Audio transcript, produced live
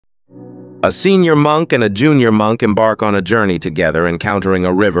A senior monk and a junior monk embark on a journey together, encountering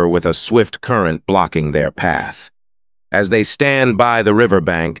a river with a swift current blocking their path. As they stand by the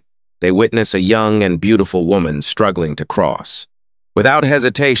riverbank, they witness a young and beautiful woman struggling to cross. Without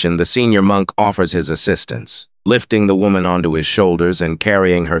hesitation, the senior monk offers his assistance, lifting the woman onto his shoulders and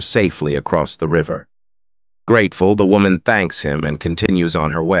carrying her safely across the river. Grateful, the woman thanks him and continues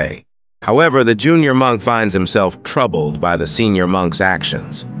on her way. However, the junior monk finds himself troubled by the senior monk's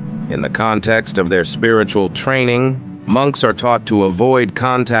actions. In the context of their spiritual training, monks are taught to avoid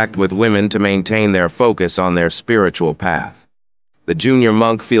contact with women to maintain their focus on their spiritual path. The junior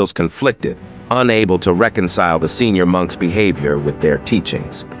monk feels conflicted, unable to reconcile the senior monk's behavior with their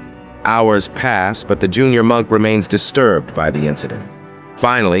teachings. Hours pass, but the junior monk remains disturbed by the incident.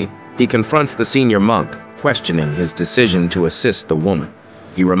 Finally, he confronts the senior monk, questioning his decision to assist the woman.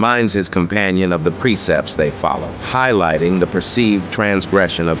 He reminds his companion of the precepts they follow, highlighting the perceived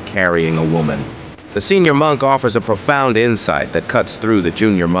transgression of carrying a woman. The senior monk offers a profound insight that cuts through the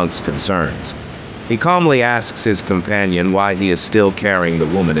junior monk's concerns. He calmly asks his companion why he is still carrying the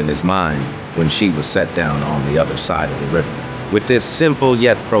woman in his mind when she was set down on the other side of the river. With this simple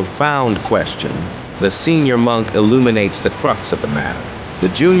yet profound question, the senior monk illuminates the crux of the matter: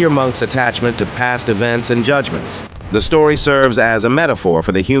 the junior monk's attachment to past events and judgments. The story serves as a metaphor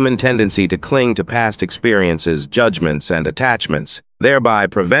for the human tendency to cling to past experiences, judgments, and attachments, thereby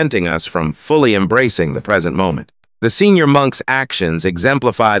preventing us from fully embracing the present moment. The senior monk's actions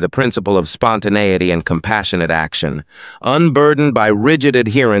exemplify the principle of spontaneity and compassionate action, unburdened by rigid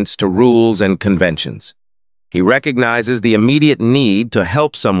adherence to rules and conventions. He recognizes the immediate need to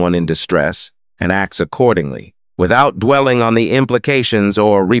help someone in distress and acts accordingly, without dwelling on the implications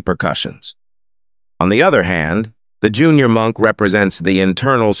or repercussions. On the other hand, the junior monk represents the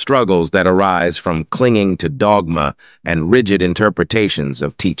internal struggles that arise from clinging to dogma and rigid interpretations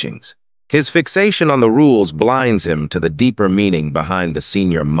of teachings. His fixation on the rules blinds him to the deeper meaning behind the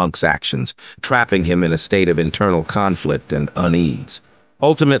senior monk's actions, trapping him in a state of internal conflict and unease.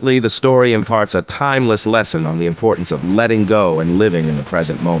 Ultimately, the story imparts a timeless lesson on the importance of letting go and living in the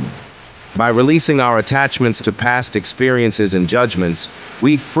present moment. By releasing our attachments to past experiences and judgments,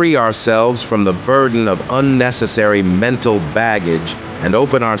 we free ourselves from the burden of unnecessary mental baggage and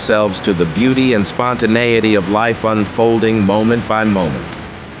open ourselves to the beauty and spontaneity of life unfolding moment by moment.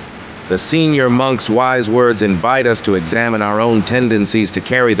 The senior monk's wise words invite us to examine our own tendencies to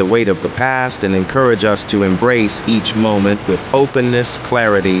carry the weight of the past and encourage us to embrace each moment with openness,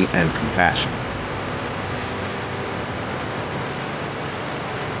 clarity, and compassion.